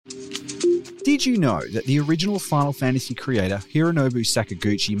Did you know that the original Final Fantasy creator, Hironobu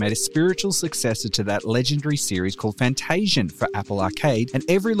Sakaguchi, made a spiritual successor to that legendary series called Fantasian for Apple Arcade, and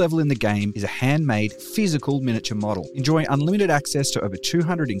every level in the game is a handmade, physical miniature model. Enjoy unlimited access to over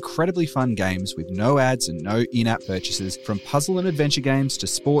 200 incredibly fun games with no ads and no in-app purchases. From puzzle and adventure games to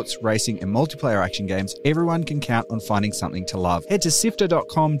sports, racing, and multiplayer action games, everyone can count on finding something to love. Head to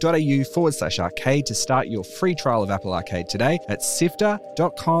sifter.com.au/arcade to start your free trial of Apple Arcade today. That's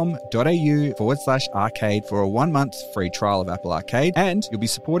sifter.com.au/arcade for a 1-month free trial of Apple Arcade, and you'll be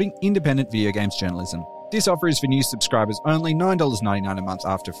supporting independent video games journalism. This offer is for new subscribers only, $9.99 a month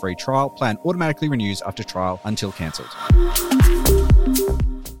after free trial. Plan automatically renews after trial until cancelled.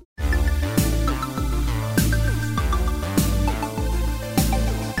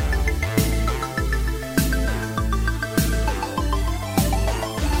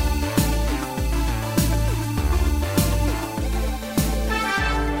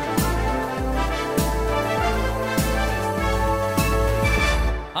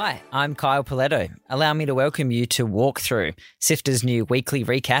 Hi, I'm Kyle Paletto. Allow me to welcome you to Walkthrough, Sifter's new weekly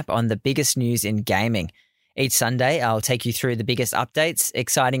recap on the biggest news in gaming. Each Sunday, I'll take you through the biggest updates,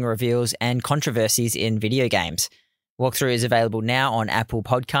 exciting reveals, and controversies in video games. Walkthrough is available now on Apple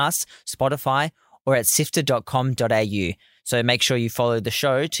Podcasts, Spotify, or at sifter.com.au, so make sure you follow the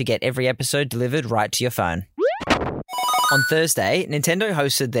show to get every episode delivered right to your phone. On Thursday, Nintendo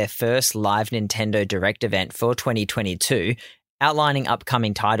hosted their first live Nintendo Direct event for 2022, outlining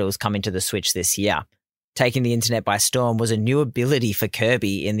upcoming titles coming to the Switch this year. Taking the internet by storm was a new ability for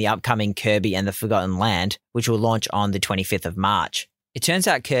Kirby in the upcoming Kirby and the Forgotten Land, which will launch on the 25th of March. It turns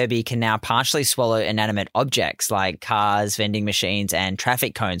out Kirby can now partially swallow inanimate objects like cars, vending machines, and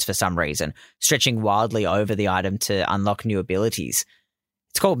traffic cones for some reason, stretching wildly over the item to unlock new abilities.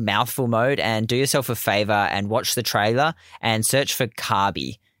 It's called Mouthful Mode, and do yourself a favor and watch the trailer and search for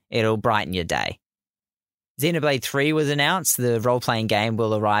Kirby. It'll brighten your day. Xenoblade 3 was announced. The role-playing game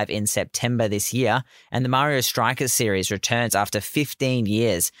will arrive in September this year, and the Mario Strikers series returns after 15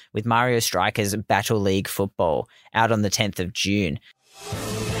 years with Mario Strikers Battle League Football, out on the 10th of June.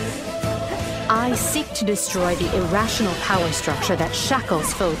 I seek to destroy the irrational power structure that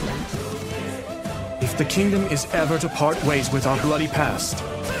shackles Fodlan. If the kingdom is ever to part ways with our bloody past,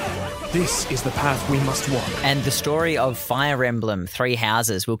 this is the path we must walk. And the story of Fire Emblem Three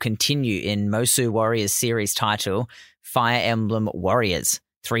Houses will continue in Mosu Warriors series title, Fire Emblem Warriors,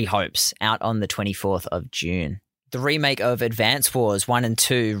 Three Hopes, out on the 24th of June. The remake of Advance Wars 1 and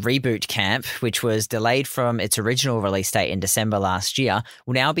 2 Reboot Camp, which was delayed from its original release date in December last year,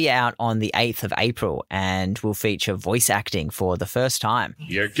 will now be out on the 8th of April and will feature voice acting for the first time.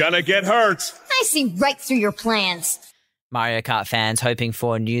 You're gonna get hurt! I see right through your plans. Mario Kart fans hoping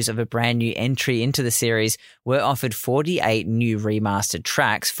for news of a brand new entry into the series were offered 48 new remastered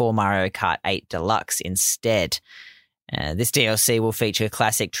tracks for Mario Kart 8 Deluxe instead. This DLC will feature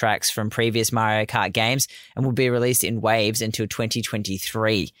classic tracks from previous Mario Kart games and will be released in waves until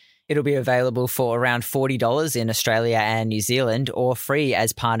 2023. It'll be available for around $40 in Australia and New Zealand, or free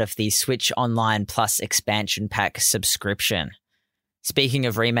as part of the Switch Online Plus expansion pack subscription. Speaking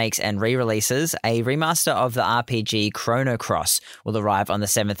of remakes and re-releases, a remaster of the RPG Chrono Cross will arrive on the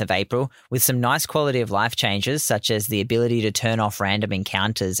 7th of April with some nice quality of life changes, such as the ability to turn off random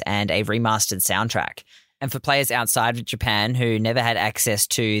encounters and a remastered soundtrack. And for players outside of Japan who never had access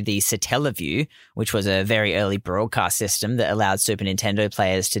to the Satellaview, which was a very early broadcast system that allowed Super Nintendo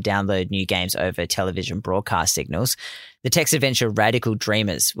players to download new games over television broadcast signals, the text-adventure Radical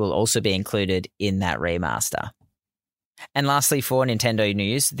Dreamers will also be included in that remaster. And lastly, for Nintendo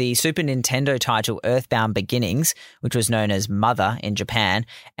news, the Super Nintendo title Earthbound Beginnings, which was known as Mother in Japan,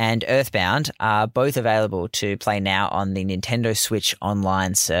 and Earthbound are both available to play now on the Nintendo Switch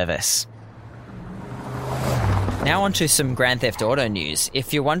Online service. Now on to some Grand Theft Auto news.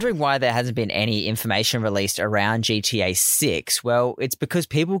 If you're wondering why there hasn't been any information released around GTA 6, well, it's because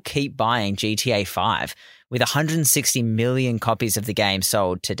people keep buying GTA 5, with 160 million copies of the game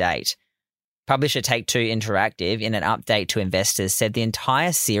sold to date. Publisher Take-Two Interactive, in an update to investors, said the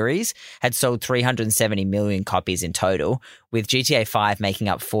entire series had sold 370 million copies in total, with GTA 5 making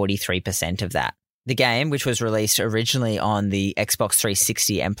up 43% of that. The game, which was released originally on the Xbox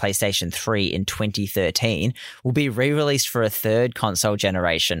 360 and PlayStation 3 in 2013, will be re-released for a third console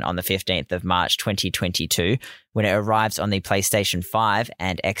generation on the 15th of March 2022, when it arrives on the PlayStation 5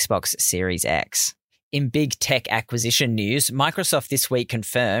 and Xbox Series X. In big tech acquisition news, Microsoft this week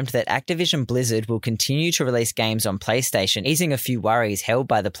confirmed that Activision Blizzard will continue to release games on PlayStation, easing a few worries held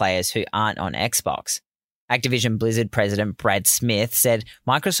by the players who aren't on Xbox. Activision Blizzard president Brad Smith said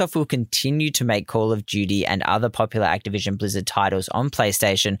Microsoft will continue to make Call of Duty and other popular Activision Blizzard titles on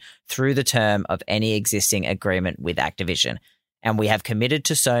PlayStation through the term of any existing agreement with Activision. And we have committed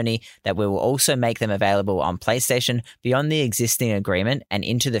to Sony that we will also make them available on PlayStation beyond the existing agreement and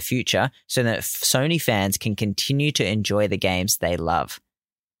into the future so that Sony fans can continue to enjoy the games they love.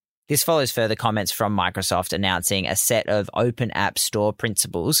 This follows further comments from Microsoft announcing a set of open app store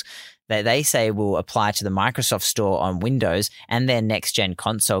principles that they say will apply to the Microsoft Store on Windows and their next-gen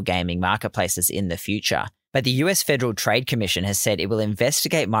console gaming marketplaces in the future. But the US Federal Trade Commission has said it will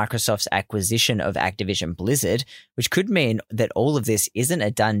investigate Microsoft's acquisition of Activision Blizzard, which could mean that all of this isn't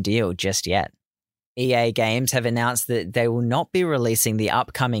a done deal just yet. EA Games have announced that they will not be releasing the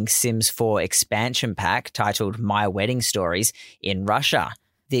upcoming Sims 4 expansion pack titled My Wedding Stories in Russia.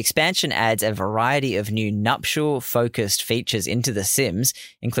 The expansion adds a variety of new nuptial-focused features into The Sims,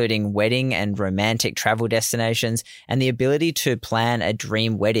 including wedding and romantic travel destinations, and the ability to plan a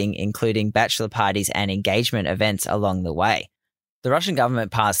dream wedding, including bachelor parties and engagement events along the way. The Russian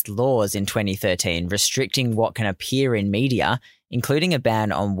government passed laws in 2013 restricting what can appear in media, including a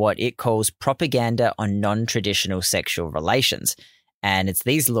ban on what it calls propaganda on non-traditional sexual relations. And it's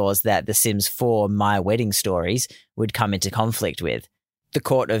these laws that The Sims 4 My Wedding Stories would come into conflict with. The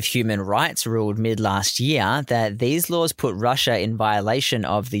Court of Human Rights ruled mid-last year that these laws put Russia in violation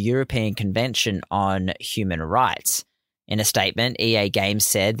of the European Convention on Human Rights. In a statement, EA Games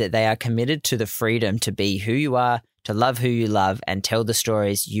said that they are committed to the freedom to be who you are, to love who you love, and tell the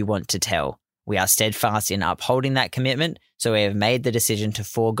stories you want to tell. We are steadfast in upholding that commitment, so we have made the decision to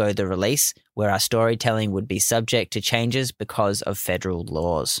forego the release, where our storytelling would be subject to changes because of federal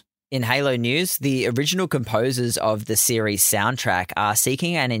laws. In Halo news, the original composers of the series soundtrack are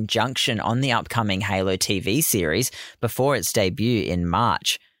seeking an injunction on the upcoming Halo TV series before its debut in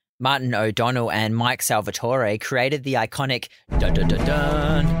March. Martin O'Donnell and Mike Salvatore created the iconic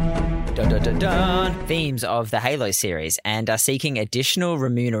dun-dun-dun-dun, dun-dun-dun-dun themes of the Halo series and are seeking additional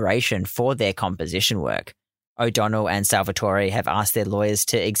remuneration for their composition work. O'Donnell and Salvatore have asked their lawyers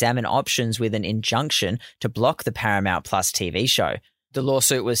to examine options with an injunction to block the Paramount Plus TV show. The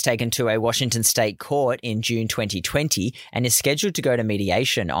lawsuit was taken to a Washington state court in June 2020 and is scheduled to go to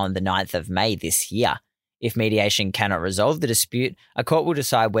mediation on the 9th of May this year. If mediation cannot resolve the dispute, a court will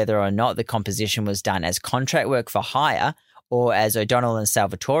decide whether or not the composition was done as contract work for hire or, as O'Donnell and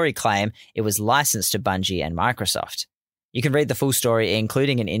Salvatore claim, it was licensed to Bungie and Microsoft. You can read the full story,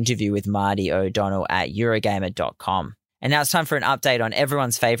 including an interview with Marty O'Donnell at Eurogamer.com. And now it's time for an update on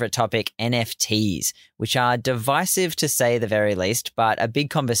everyone's favourite topic, NFTs, which are divisive to say the very least, but a big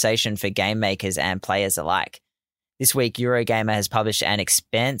conversation for game makers and players alike. This week, Eurogamer has published an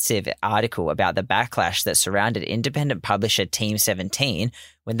expansive article about the backlash that surrounded independent publisher Team 17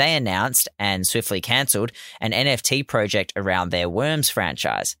 when they announced, and swiftly cancelled, an NFT project around their Worms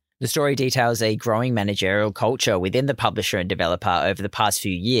franchise. The story details a growing managerial culture within the publisher and developer over the past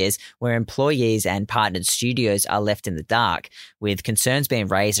few years where employees and partnered studios are left in the dark, with concerns being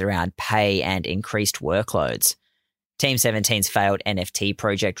raised around pay and increased workloads. Team 17's failed NFT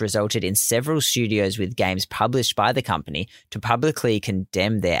project resulted in several studios with games published by the company to publicly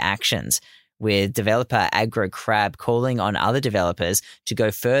condemn their actions, with developer Agro Crab calling on other developers to go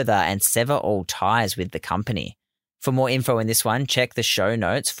further and sever all ties with the company. For more info in this one, check the show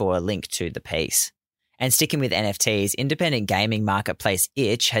notes for a link to the piece. And sticking with NFTs, independent gaming marketplace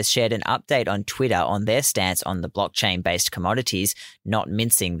Itch has shared an update on Twitter on their stance on the blockchain-based commodities, not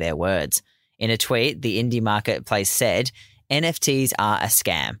mincing their words. In a tweet, the indie marketplace said, NFTs are a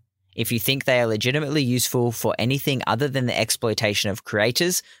scam. If you think they are legitimately useful for anything other than the exploitation of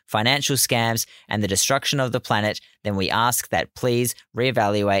creators, financial scams, and the destruction of the planet, then we ask that please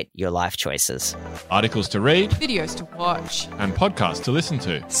reevaluate your life choices. Articles to read, videos to watch, and podcasts to listen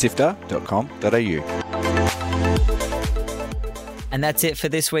to. Sifter.com.au. And that's it for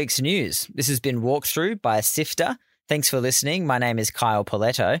this week's news. This has been Walkthrough by Sifter. Thanks for listening. My name is Kyle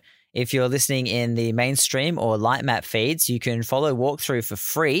Pauletto. If you're listening in the mainstream or Lightmap feeds, you can follow Walkthrough for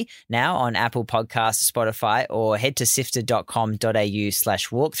free now on Apple Podcasts, Spotify, or head to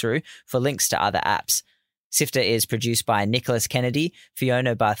sifter.com.au/walkthrough for links to other apps. Sifter is produced by Nicholas Kennedy,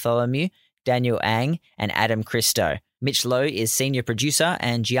 Fiona Bartholomew, Daniel Ang, and Adam Christo. Mitch Lowe is senior producer,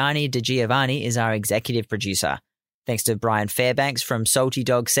 and Gianni De Giovanni is our executive producer. Thanks to Brian Fairbanks from Salty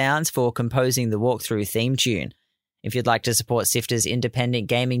Dog Sounds for composing the Walkthrough theme tune. If you'd like to support Sifter's independent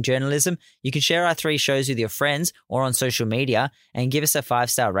gaming journalism, you can share our 3 shows with your friends or on social media and give us a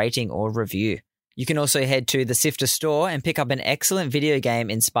 5-star rating or review. You can also head to the Sifter store and pick up an excellent video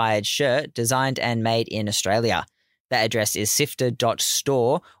game-inspired shirt designed and made in Australia. That address is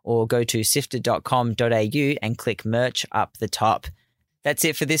sifter.store, or go to sifter.com.au and click merch up the top. That's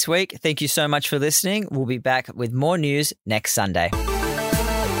it for this week. Thank you so much for listening. We'll be back with more news next Sunday.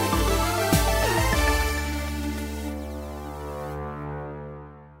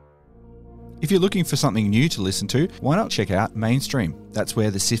 If you're looking for something new to listen to, why not check out Mainstream? That's where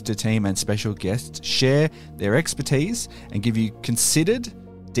the Sifter team and special guests share their expertise and give you considered,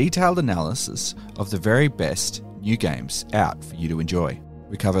 detailed analysis of the very best new games out for you to enjoy.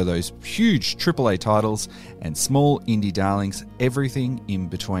 We cover those huge AAA titles and small indie darlings, everything in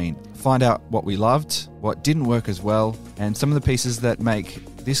between. Find out what we loved, what didn't work as well, and some of the pieces that make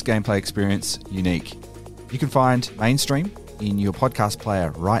this gameplay experience unique. You can find Mainstream in your podcast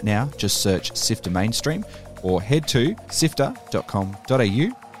player right now. Just search Sifter Mainstream or head to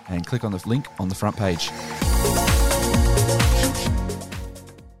sifter.com.au and click on the link on the front page.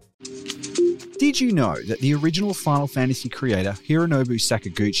 Did you know that the original Final Fantasy creator, Hironobu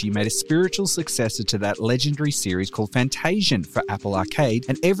Sakaguchi, made a spiritual successor to that legendary series called Fantasian for Apple Arcade,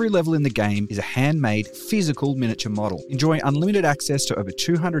 and every level in the game is a handmade, physical miniature model. Enjoy unlimited access to over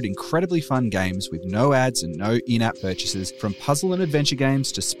 200 incredibly fun games with no ads and no in-app purchases. From puzzle and adventure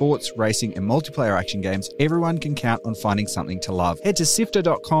games to sports, racing and multiplayer action games, everyone can count on finding something to love. Head to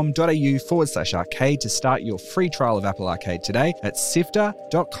sifter.com.au/arcade to start your free trial of Apple Arcade today. That's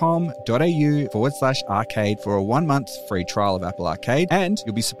sifter.com.au/arcade for a 1-month free trial of Apple Arcade, and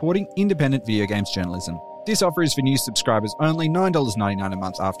you'll be supporting independent video games journalism. This offer is for new subscribers only, $9.99 a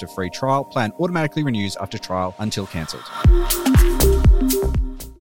month after free trial. Plan automatically renews after trial until cancelled.